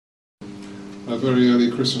a very early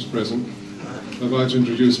Christmas present. I'd like to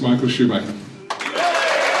introduce Michael Schumacher.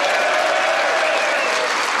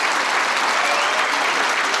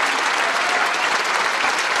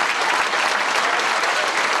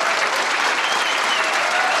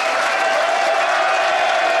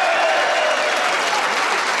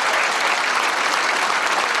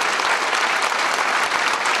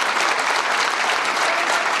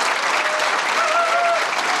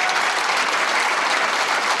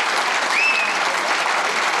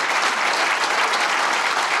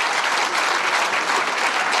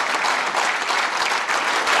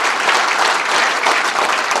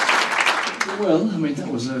 Well, I mean, that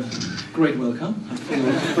was a great welcome. I feel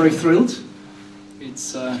very thrilled.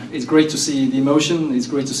 It's great to see the emotion. It's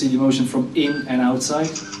great to see the emotion from in and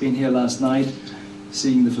outside. Being here last night,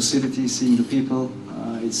 seeing the facilities, seeing the people,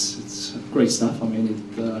 it's great stuff. I mean,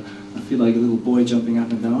 I feel like a little boy jumping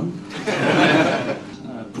up and down.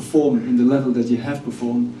 Perform in the level that you have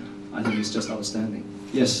performed, I think it's just outstanding.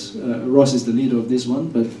 Yes, Ross is the leader of this one,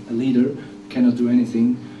 but a leader cannot do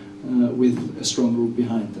anything with a strong group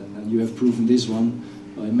behind them. And you have proven this one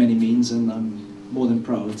by many means, and I'm more than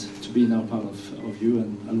proud to be now part of you,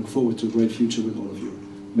 and I look forward to a great future with all of you.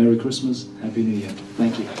 Merry Christmas, Happy New Year.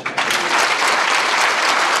 Thank you.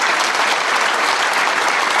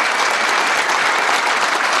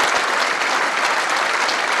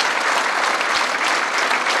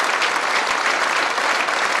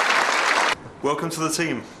 Welcome to the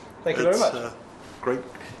team. Thank you very much.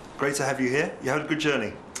 Great to have you here. You had a good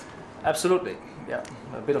journey. Absolutely, yeah.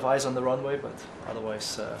 A bit of ice on the runway, but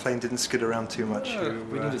otherwise... Plane didn't skid around too much.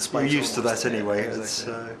 We needed You're space. used to that anyway. Yeah,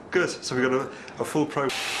 exactly. It's good. So we've got a full program.